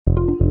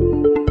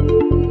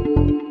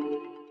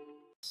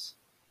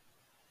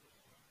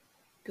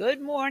Good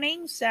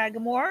morning,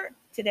 Sagamore.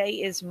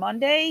 Today is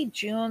Monday,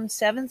 June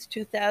 7th,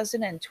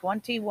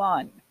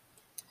 2021.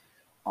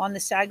 On the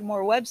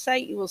Sagamore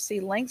website, you will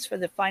see links for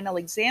the final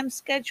exam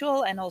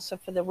schedule and also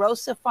for the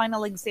ROSA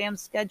final exam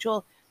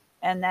schedule,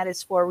 and that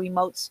is for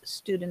remote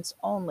students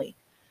only.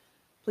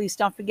 Please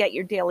don't forget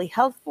your daily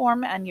health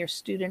form and your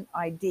student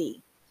ID.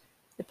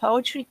 The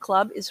Poetry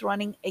Club is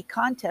running a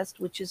contest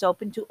which is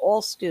open to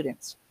all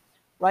students.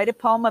 Write a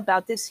poem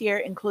about this year,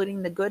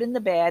 including the good and the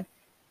bad.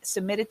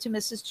 Submit it to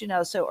Mrs.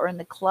 Genoso or in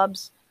the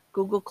club's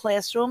Google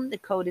Classroom. The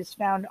code is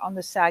found on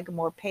the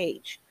Sagamore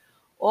page.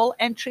 All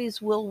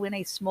entries will win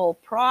a small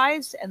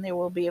prize, and there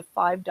will be a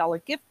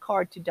 $5 gift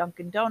card to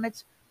Dunkin'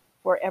 Donuts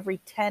for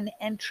every 10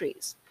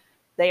 entries.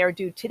 They are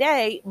due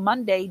today,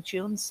 Monday,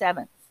 June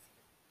 7th.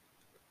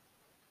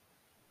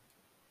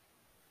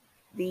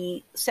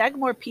 The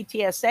Sagamore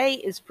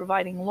PTSA is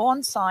providing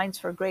lawn signs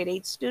for grade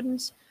 8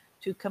 students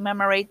to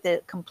commemorate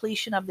the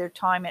completion of their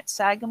time at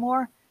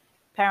Sagamore.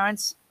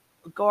 Parents,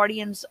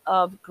 guardians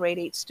of grade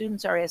 8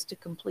 students are asked to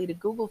complete a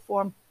Google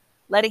form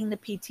letting the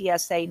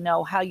PTSA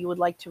know how you would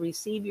like to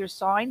receive your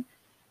sign.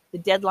 The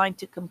deadline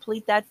to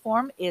complete that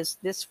form is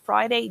this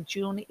Friday,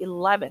 June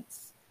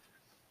 11th.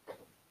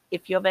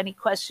 If you have any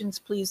questions,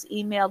 please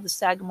email the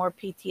Sagamore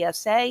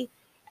PTSA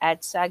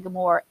at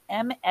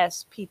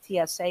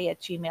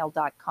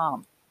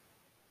sagamoremsptsa@gmail.com.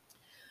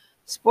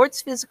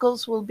 Sports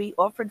physicals will be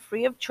offered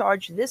free of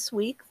charge this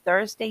week,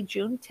 Thursday,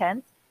 June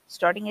 10th,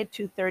 starting at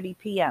 2:30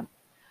 p.m.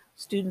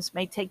 Students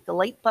may take the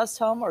late bus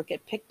home or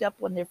get picked up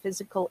when their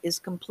physical is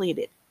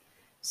completed.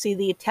 See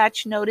the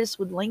attached notice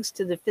with links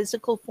to the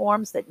physical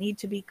forms that need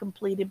to be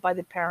completed by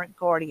the parent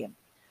guardian.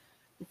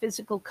 The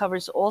physical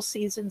covers all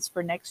seasons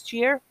for next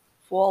year,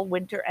 fall,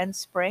 winter, and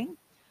spring.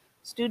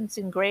 Students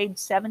in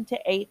grades 7 to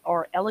 8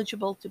 are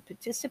eligible to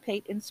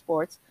participate in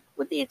sports,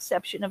 with the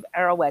exception of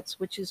Arrowette's,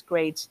 which is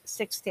grades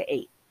 6 to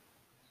 8.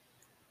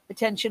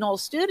 Attention all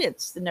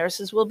students, the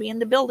nurses will be in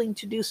the building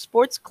to do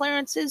sports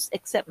clearances,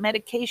 accept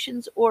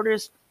medications,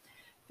 orders,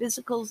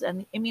 physicals,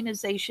 and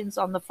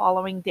immunizations on the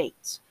following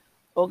dates: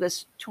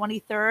 August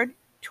 23rd,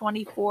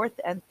 24th,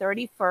 and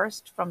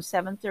 31st from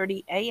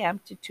 7:30 a.m.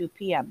 to 2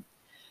 p.m.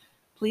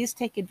 Please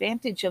take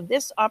advantage of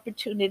this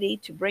opportunity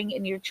to bring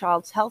in your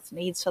child's health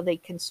needs so they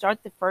can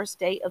start the first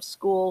day of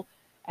school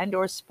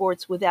and/or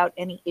sports without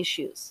any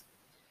issues.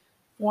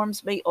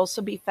 Forms may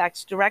also be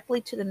faxed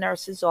directly to the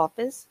nurse's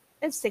office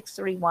at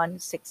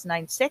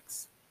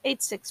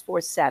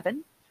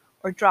 631-696-8647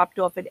 or dropped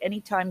off at any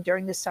time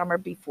during the summer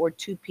before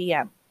 2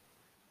 p.m.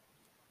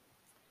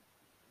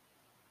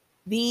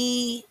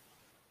 The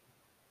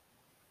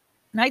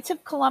Knights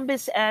of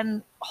Columbus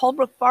and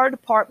Holbrook Fire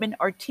Department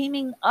are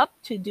teaming up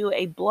to do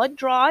a blood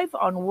drive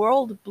on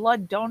World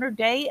Blood Donor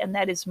Day, and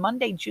that is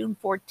Monday, June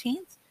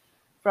 14th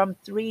from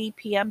 3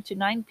 p.m. to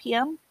 9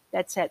 p.m.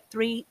 That's at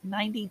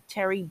 390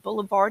 Terry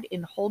Boulevard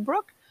in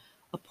Holbrook.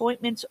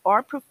 Appointments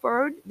are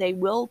preferred. They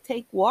will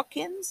take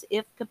walk-ins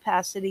if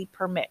capacity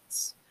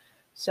permits.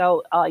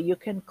 So you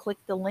can click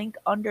the link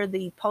under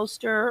the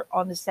poster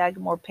on the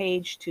Sagamore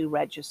page to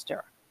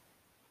register.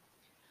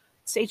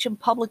 Sachem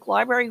Public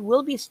Library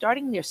will be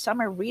starting their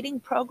summer reading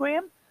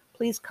program.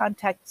 Please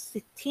contact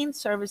Teen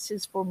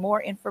Services for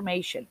more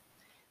information.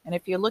 And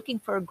if you're looking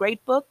for a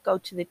great book, go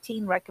to the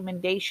Teen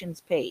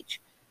Recommendations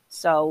page.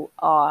 So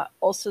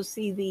also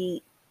see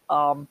the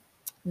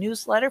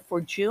newsletter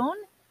for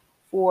June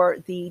for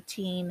the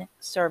Teen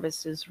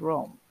Services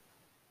Room.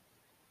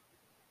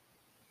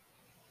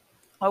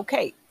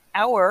 Okay,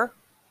 our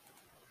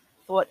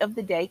thought of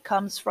the day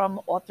comes from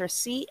author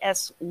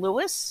C.S.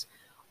 Lewis,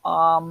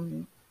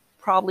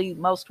 probably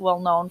most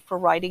well known for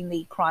writing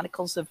the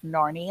Chronicles of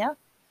Narnia.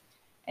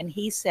 And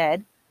he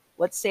said,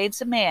 "What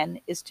saves a man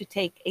is to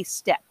take a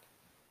step,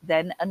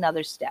 then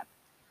another step."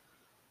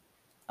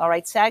 All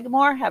right,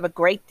 Sagamore, have a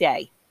great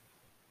day.